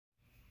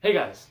Hey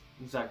guys,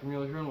 Zach from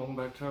here and welcome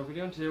back to our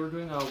video. And today we're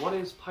doing What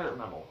is Pirate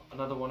Metal?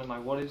 Another one in my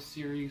What is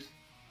series.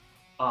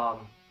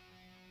 Not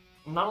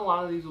a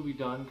lot of these will be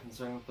done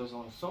considering that there's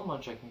only so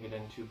much I can get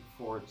into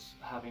before it's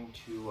having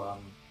to,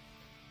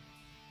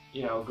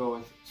 go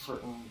with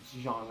certain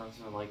genres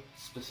that are like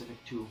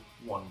specific to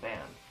one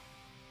band.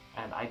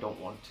 And I don't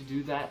want to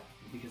do that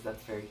because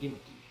that's very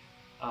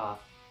gimmicky.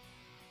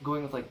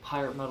 Going with like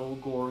pirate metal,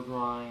 gore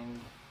grind,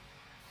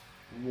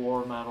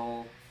 war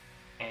metal,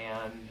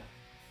 and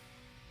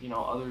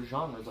other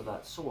genres of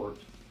that sort,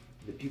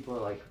 that people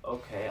are like,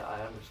 okay,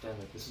 I understand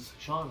that this is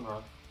a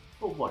genre,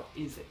 but what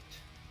is it?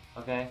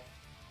 Okay?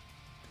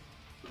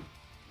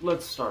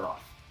 Let's start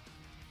off.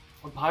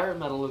 Pirate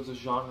metal is a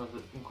genre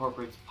that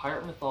incorporates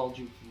pirate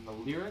mythology within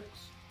the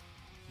lyrics,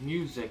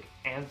 music,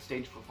 and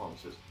stage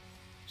performances.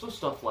 So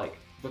stuff like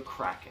the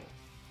Kraken,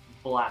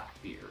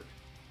 Blackbeard,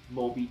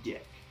 Moby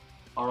Dick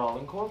are all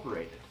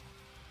incorporated.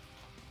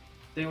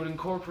 They would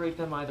incorporate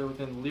them either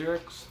within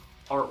lyrics,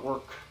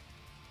 artwork,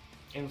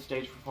 in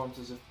stage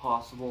performances if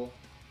possible,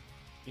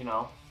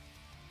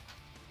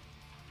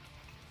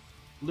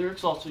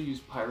 Lyrics also use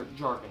pirate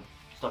jargon,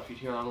 stuff you'd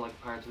hear out of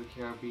like Pirates of the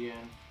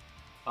Caribbean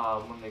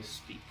when they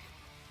speak.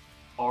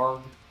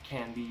 Arg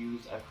can be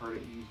used, I've heard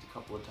it used a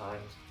couple of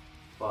times,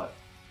 but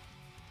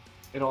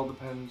it all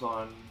depends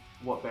on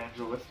what band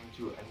you're listening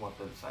to and what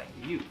they're deciding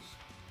to use.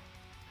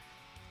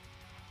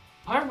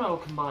 Pirate metal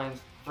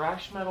combines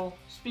thrash metal,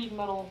 speed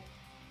metal,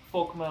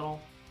 folk metal,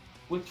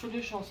 with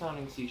traditional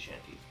sounding sea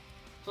shanties.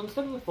 So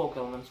instead of the folk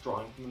elements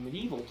drawing from the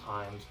medieval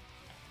times,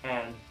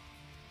 and,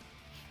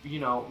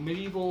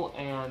 medieval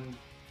and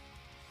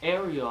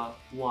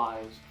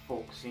area-wise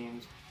folk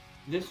scenes,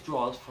 this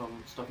draws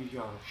from stuff you hear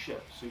on a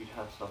ship. So you'd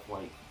have stuff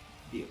like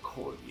the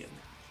accordion,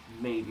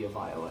 maybe a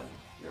violin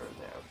here or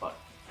there, but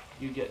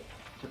you get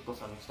typical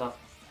sounding stuff.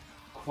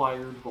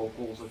 Choired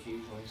vocals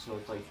occasionally, so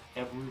it's like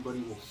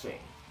everybody will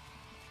sing.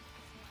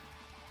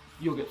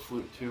 You'll get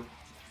flute too.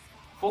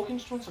 Folk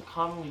instruments are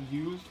commonly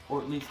used, or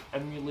at least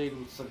emulated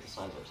with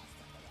synthesizers.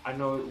 I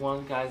know one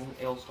of the guys in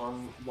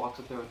Alestorm walks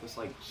up there with this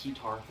like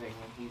guitar thing,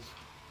 and he's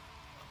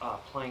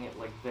playing it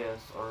like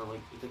this, or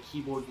like it's a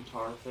keyboard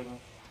guitar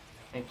thing,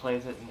 and he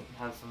plays it and it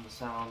has some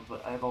sound,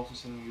 but I've also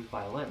seen him use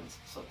violins,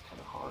 so it's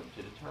kind of hard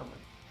to determine.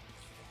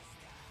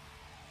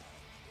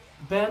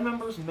 Band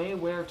members may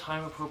wear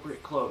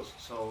time-appropriate clothes,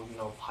 so,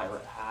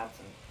 pirate hats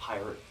and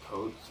pirate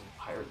coats and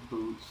pirate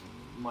boots, and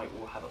might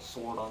have a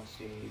sword on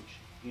stage.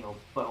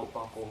 Belt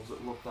buckles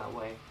that look that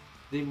way.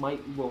 They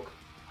might look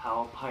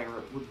how a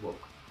pirate would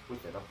look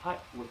within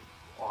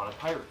on a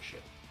pirate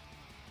ship.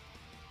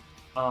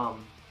 The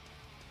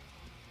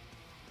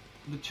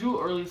two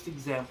earliest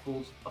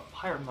examples of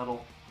pirate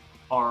metal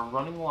are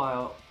Running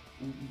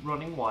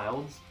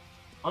Wilds,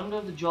 Under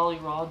the Jolly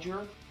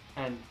Roger,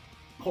 and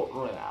Port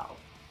Royal.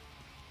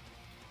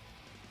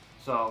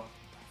 So,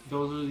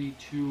 those are the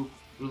two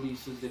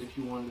releases that, if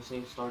you wanted to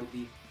say, started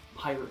the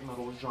pirate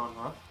metal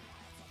genre.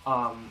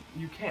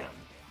 You can.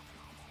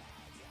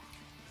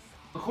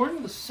 According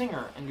to the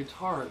singer and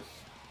guitarist,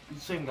 the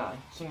same guy,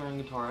 singer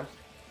and guitarist,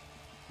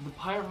 the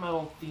pirate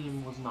metal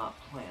theme was not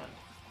planned.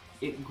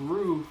 It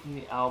grew from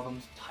the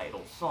album's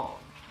title song,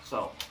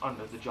 so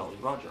Under the Jolly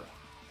Roger.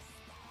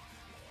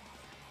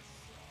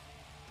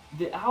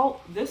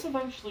 This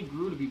eventually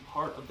grew to be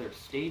part of their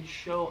stage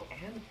show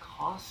and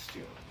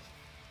costumes.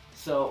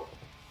 So,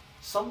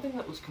 something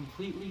that was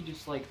completely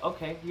just like,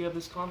 okay, we have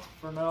this concept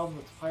for an album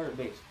that's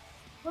pirate-based.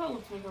 Well,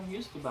 let's make our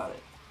music about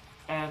it.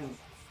 And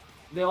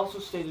they also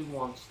stated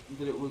once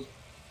that it was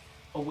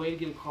a way to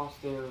get across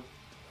their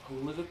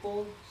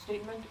political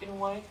statement in a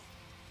way,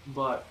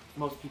 but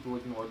most people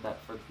ignored that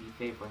for the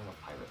favoring of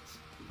pirates,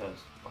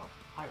 because, well,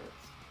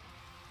 pirates.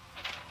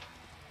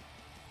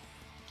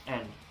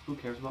 And who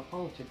cares about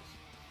politics?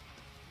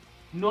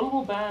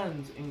 Notable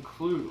bands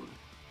include,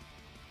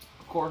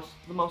 of course,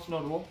 the most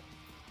notable,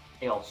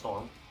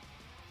 Alestorm,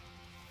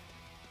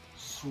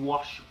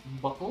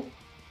 Swashbuckle,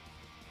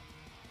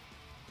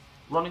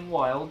 Running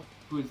Wild,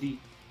 who is the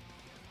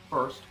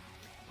first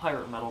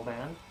pirate metal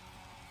band,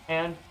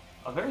 and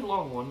a very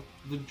long one,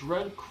 the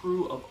Dread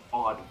Crew of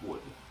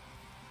Oddwood.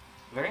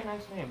 Very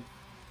nice name.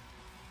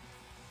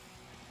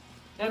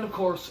 And of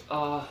course,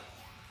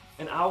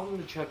 an album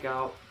to check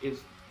out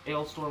is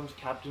Alestorm's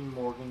Captain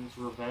Morgan's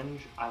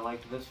Revenge. I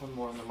liked this one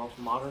more than the most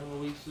modern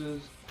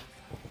releases.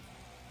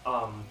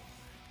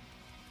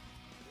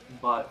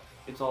 But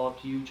it's all up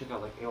to you. Check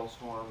out like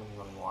Alestorm and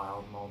Running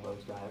Wild and all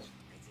those guys.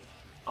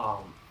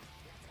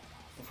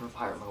 For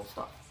pirate metal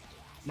stuff.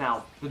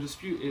 Now, the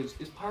dispute is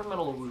pirate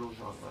metal a real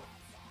genre?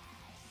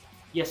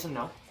 Yes and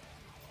no.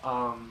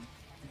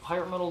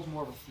 Pirate metal is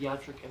more of a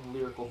theatric and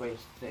lyrical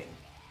based thing.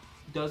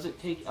 Does it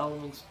take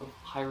elements of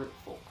pirate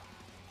folk?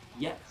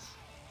 Yes.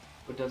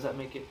 But does that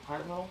make it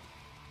pirate metal?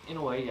 In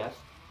a way, yes.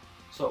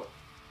 So,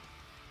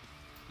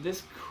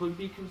 this could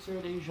be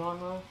considered a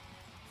genre,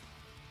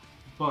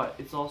 but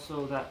it's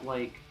also that,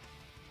 like,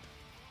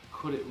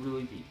 could it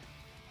really be?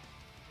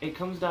 It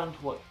comes down to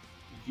what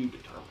you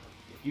determine.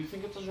 If you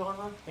think it's a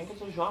genre, think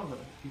it's a genre.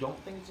 If you don't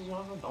think it's a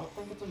genre, don't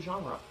think it's a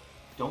genre.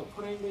 Don't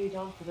put anybody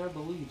down for their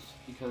beliefs,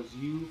 because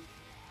you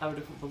have a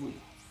different belief.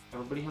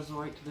 Everybody has the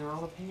right to their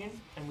own opinion,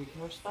 and we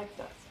can respect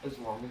that, as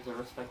long as they're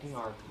respecting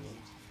our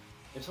opinions.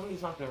 If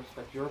somebody's not going to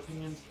respect your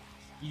opinions,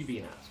 you be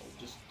an asshole.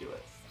 Just do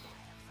it.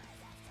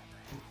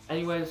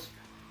 Anyways,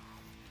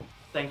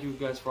 thank you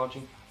guys for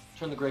watching.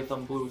 Turn the gray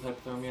thumb blue with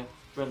hypothermia.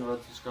 Join the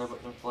red subscribe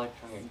button with life,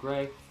 turning it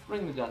gray.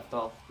 Ring the death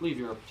bell. Leave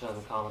your upper chat in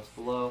the comments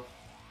below.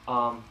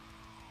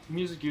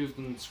 Music used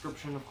in the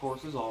description, of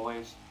course, as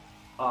always.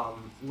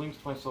 Links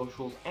to my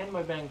socials and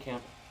my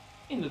Bandcamp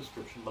in the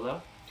description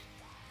below.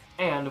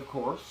 And, of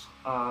course,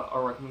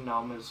 our recommended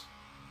album is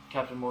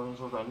Captain Morgan's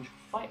Revenge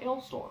by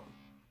Alestorm.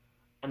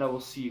 And I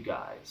will see you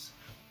guys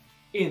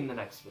in the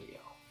next video.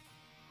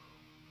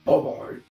 Bye-bye.